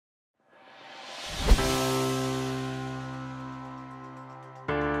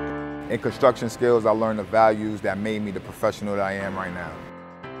In construction skills, I learned the values that made me the professional that I am right now.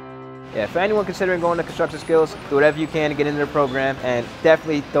 Yeah, for anyone considering going to construction skills, do whatever you can to get into the program, and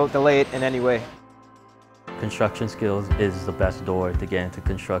definitely don't delay it in any way. Construction skills is the best door to get into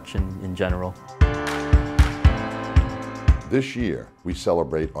construction in general. This year, we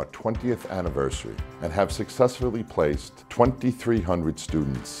celebrate our 20th anniversary and have successfully placed 2,300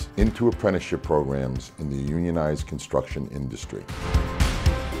 students into apprenticeship programs in the unionized construction industry.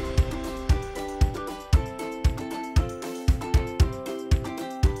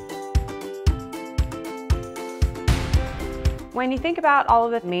 When you think about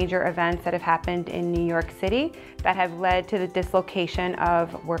all of the major events that have happened in New York City that have led to the dislocation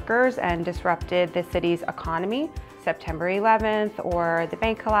of workers and disrupted the city's economy, September 11th, or the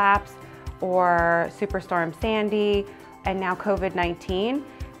bank collapse, or Superstorm Sandy, and now COVID-19,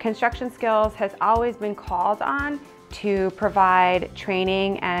 construction skills has always been called on to provide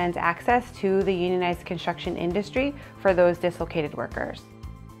training and access to the unionized construction industry for those dislocated workers.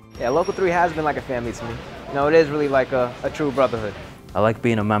 Yeah, Local 3 has been like a family to me. You know, it is really like a true brotherhood. I like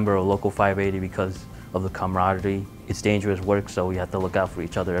being a member of Local 580 because of the camaraderie. It's dangerous work, so we have to look out for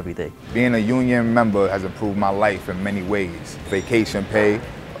each other every day. Being a union member has improved my life in many ways. Vacation pay,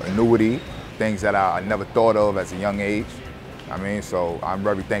 annuity, things that I never thought of as a young age. So I'm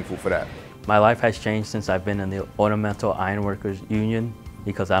very thankful for that. My life has changed since I've been in the Ornamental Ironworkers Union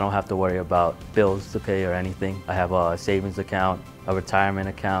because I don't have to worry about bills to pay or anything. I have a savings account, a retirement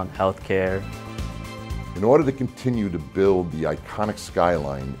account, health care. In order to continue to build the iconic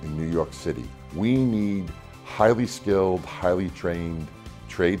skyline in New York City, we need highly skilled, highly trained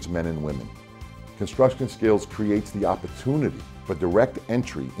tradesmen and women. Construction Skills creates the opportunity for direct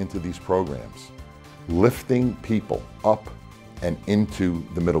entry into these programs, lifting people up and into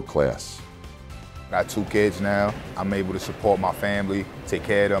the middle class. I got 2 kids now. I'm able to support my family, take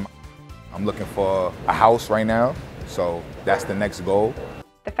care of them. I'm looking for a house right now, so that's the next goal.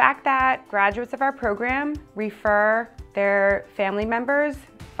 The fact that graduates of our program refer their family members,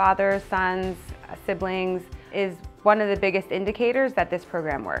 fathers, sons, siblings, is one of the biggest indicators that this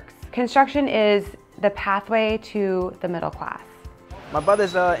program works. Construction is the pathway to the middle class. My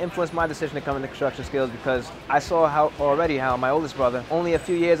brother's influenced my decision to come into construction skills because I saw how my oldest brother, only a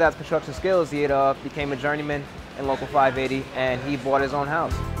few years after construction skills, he had became a journeyman in Local 580 and he bought his own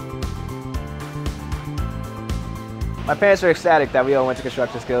house. My parents are ecstatic that we all went to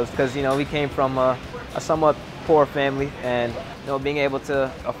construction skills because, we came from a somewhat poor family, and, being able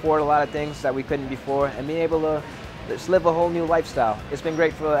to afford a lot of things that we couldn't before and being able to just live a whole new lifestyle. It's been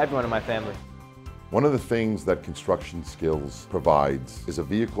great for everyone in my family. One of the things that Construction Skills provides is a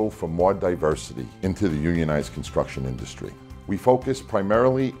vehicle for more diversity into the unionized construction industry. We focus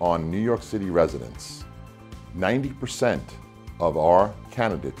primarily on New York City residents. 90% of our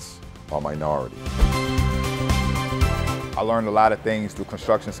candidates are minority. I learned a lot of things through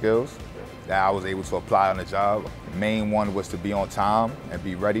construction skills that I was able to apply on the job. The main one was to be on time and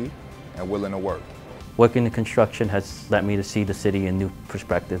be ready and willing to work. Working in construction has led me to see the city in new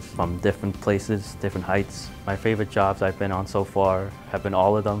perspectives from different places, different heights. My favorite jobs I've been on so far have been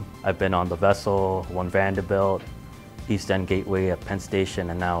all of them. I've been on the Vessel, One Vanderbilt, East End Gateway at Penn Station,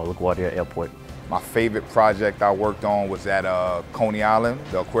 and now LaGuardia Airport. My favorite project I worked on was at Coney Island,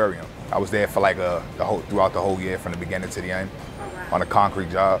 the aquarium. I was there for throughout the whole year from the beginning to the end on a concrete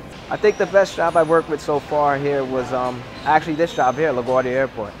job. I think the best job I've worked with so far here was actually this job here at LaGuardia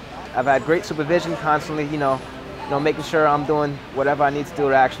Airport. I've had great supervision constantly, making sure I'm doing whatever I need to do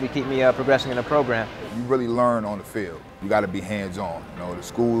to actually keep me progressing in the program. You really learn on the field. You got to be hands-on. The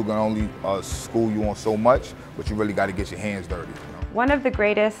school can only school you on so much, but you really got to get your hands dirty. One of the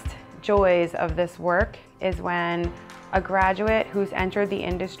greatest joys of this work is when a graduate who's entered the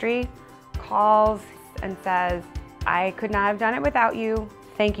industry calls and says, "I could not have done it without you.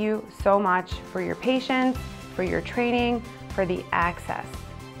 Thank you so much for your patience, for your training, for the access."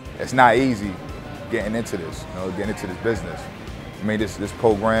 It's not easy getting into this, getting into this business. This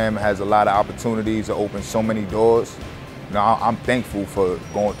program has a lot of opportunities to open so many doors. I'm thankful for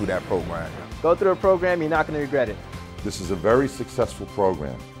going through that program. Go through a program, you're not going to regret it. This is a very successful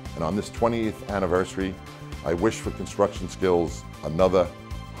program, and on this 20th anniversary, I wish for Construction Skills another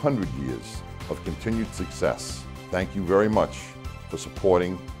 100 years of continued success. Thank you very much for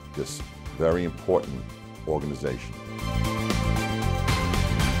supporting this very important organization.